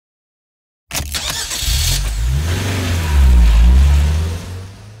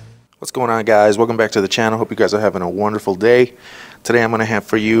What's going on, guys? Welcome back to the channel. Hope you guys are having a wonderful day. Today I'm going to have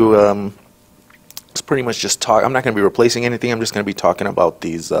for you it's pretty much just talk. I'm not going to be replacing anything. I'm just going to be talking about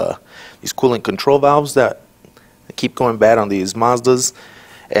these coolant control valves that keep going bad on these Mazdas,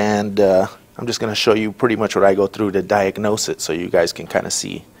 and I'm just going to show you pretty much what I go through to diagnose it, so you guys can kind of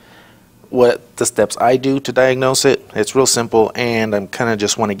see what the steps I do to diagnose it. It's real simple, and I'm kind of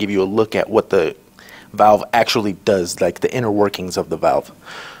just want to give you a look at what the valve actually does, like the inner workings of the valve.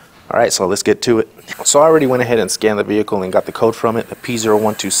 Alright, so let's get to it. So I already went ahead and scanned the vehicle and got the code from it, the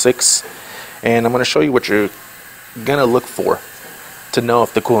P0126, and I'm going to show you what you're going to look for to know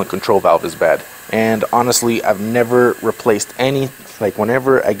if the coolant control valve is bad. And honestly, I've never replaced any, like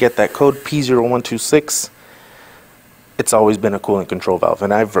whenever I get that code P0126, it's always been a coolant control valve,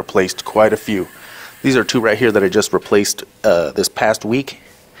 and I've replaced quite a few. These are two right here that I just replaced this past week,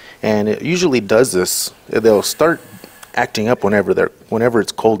 and it usually does this. They'll start acting up whenever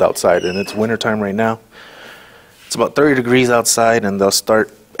it's cold outside, and it's winter time right now. It's about 30 degrees outside, and they'll start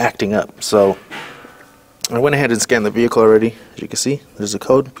acting up. So I went ahead and scanned the vehicle already. As you can see, there's a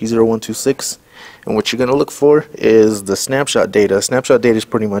code P0126, and what you're going to look for is the snapshot data. Snapshot data is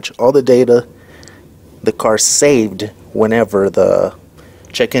pretty much all the data the car saved whenever the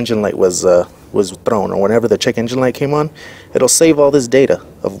check engine light was thrown, or whenever the check engine light came on. It'll save all this data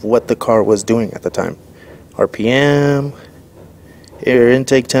of what the car was doing at the time. RPM, air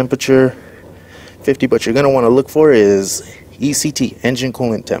intake temperature, 50, but you're going to want to look for is ECT, engine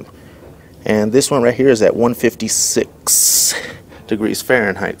coolant temp. And this one right here is at 156 degrees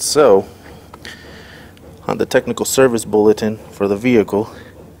Fahrenheit. So on the technical service bulletin for the vehicle,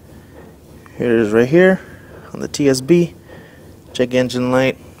 here it is right here on the TSB, check engine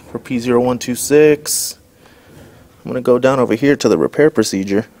light for P0126. I'm going to go down over here to the repair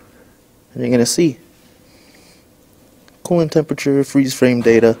procedure, and you're going to see coolant temperature, freeze frame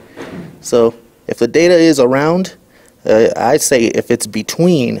data. So if the data is around, I'd say if it's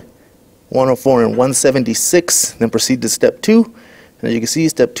between 104 and 176, then proceed to step 2. And as you can see,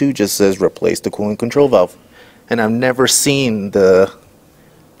 step 2 just says replace the coolant control valve. And I've never seen the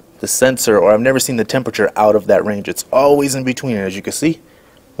sensor, or I've never seen the temperature out of that range. It's always in between. As you can see,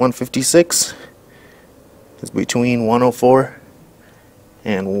 156 is between 104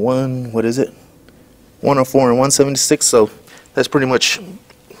 and 104 and 176, so that's pretty much,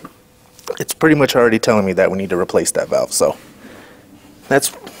 it's pretty much already telling me that we need to replace that valve. So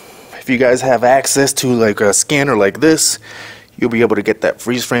that's, if you guys have access to like a scanner like this, you'll be able to get that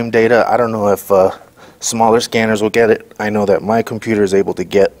freeze frame data. I don't know if smaller scanners will get it. I know that my computer is able to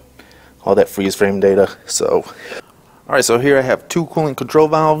get all that freeze frame data. So alright, so here I have two coolant control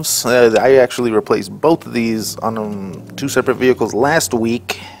valves. I actually replaced both of these on two separate vehicles last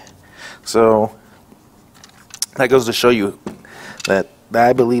week, so that goes to show you that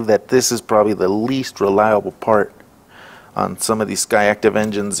I believe that this is probably the least reliable part on some of these Skyactiv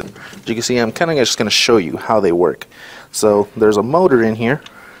engines. As you can see, I'm kind of just going to show you how they work. So there's a motor in here,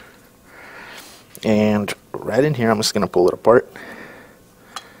 and right in here, I'm just going to pull it apart.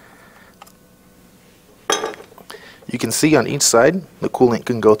 You can see on each side the coolant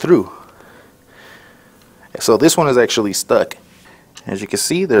can go through. So this one is actually stuck. As you can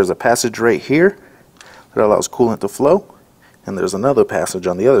see, there's a passage right here that allows coolant to flow, and there's another passage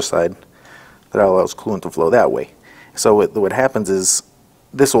on the other side that allows coolant to flow that way. So what happens is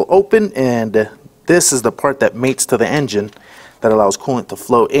this will open, and this is the part that mates to the engine that allows coolant to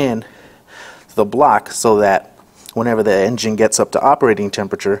flow in to the block, so that whenever the engine gets up to operating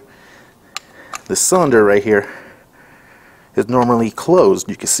temperature, the cylinder right here is normally closed.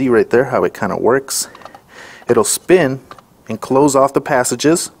 You can see right there how it kind of works. It'll spin and close off the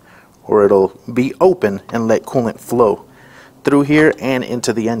passages, or it'll be open and let coolant flow through here and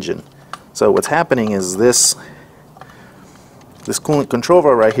into the engine. So what's happening is this coolant control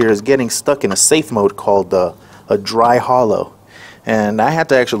valve right here is getting stuck in a safe mode called a dry hollow. And I had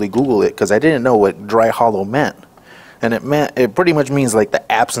to actually Google it because I didn't know what dry hollow meant. And it pretty much means like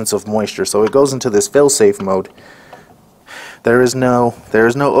the absence of moisture. So it goes into this fail-safe mode. There is no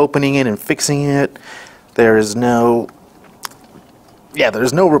opening it and fixing it. There's no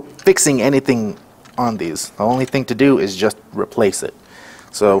fixing anything on these. The only thing to do is just replace it.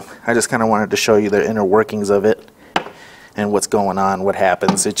 So I just kind of wanted to show you the inner workings of it and what's going on, what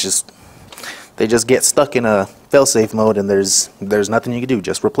happens. They just get stuck in a fail-safe mode, and there's nothing you can do,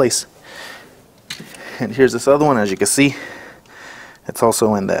 just replace. And here's this other one. As you can see, it's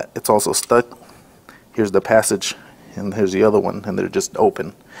also stuck. Here's the passage, and here's the other one, and they're just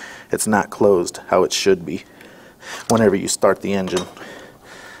open. It's not closed how it should be whenever you start the engine.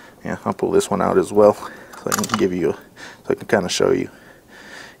 Yeah, I'll pull this one out as well, so I can kind of show you.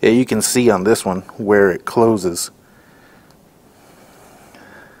 Yeah, you can see on this one where it closes.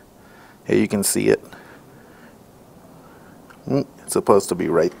 Yeah, you can see it. It's supposed to be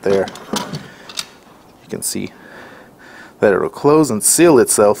right there. You can see that it'll close and seal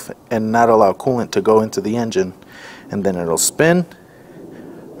itself and not allow coolant to go into the engine, and then it'll spin,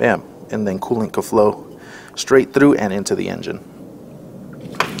 bam, and then coolant can flow straight through and into the engine.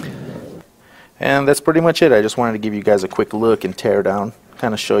 And that's pretty much it. I just wanted to give you guys a quick look and tear down,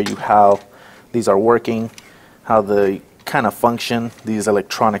 kind of show you how these are working, how they kind of function, these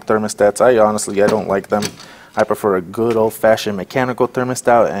electronic thermostats. I don't like them. I prefer a good old-fashioned mechanical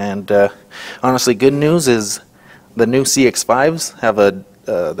thermostat. And honestly, good news is the new CX-5s have the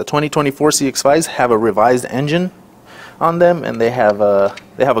 2024 CX-5s have a revised engine on them, and they have a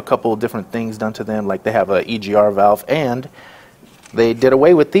couple of different things done to them, like they have a EGR valve, and they did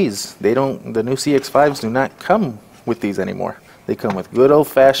away with these. The new CX-5s do not come with these anymore. They come with good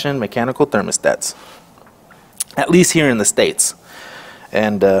old-fashioned mechanical thermostats, at least here in the States.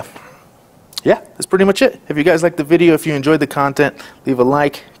 And yeah, that's pretty much it. If you guys liked the video, if you enjoyed the content, leave a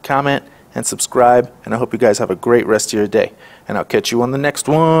like, comment, and subscribe. And I hope you guys have a great rest of your day. And I'll catch you on the next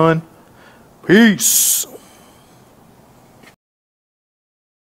one. Peace.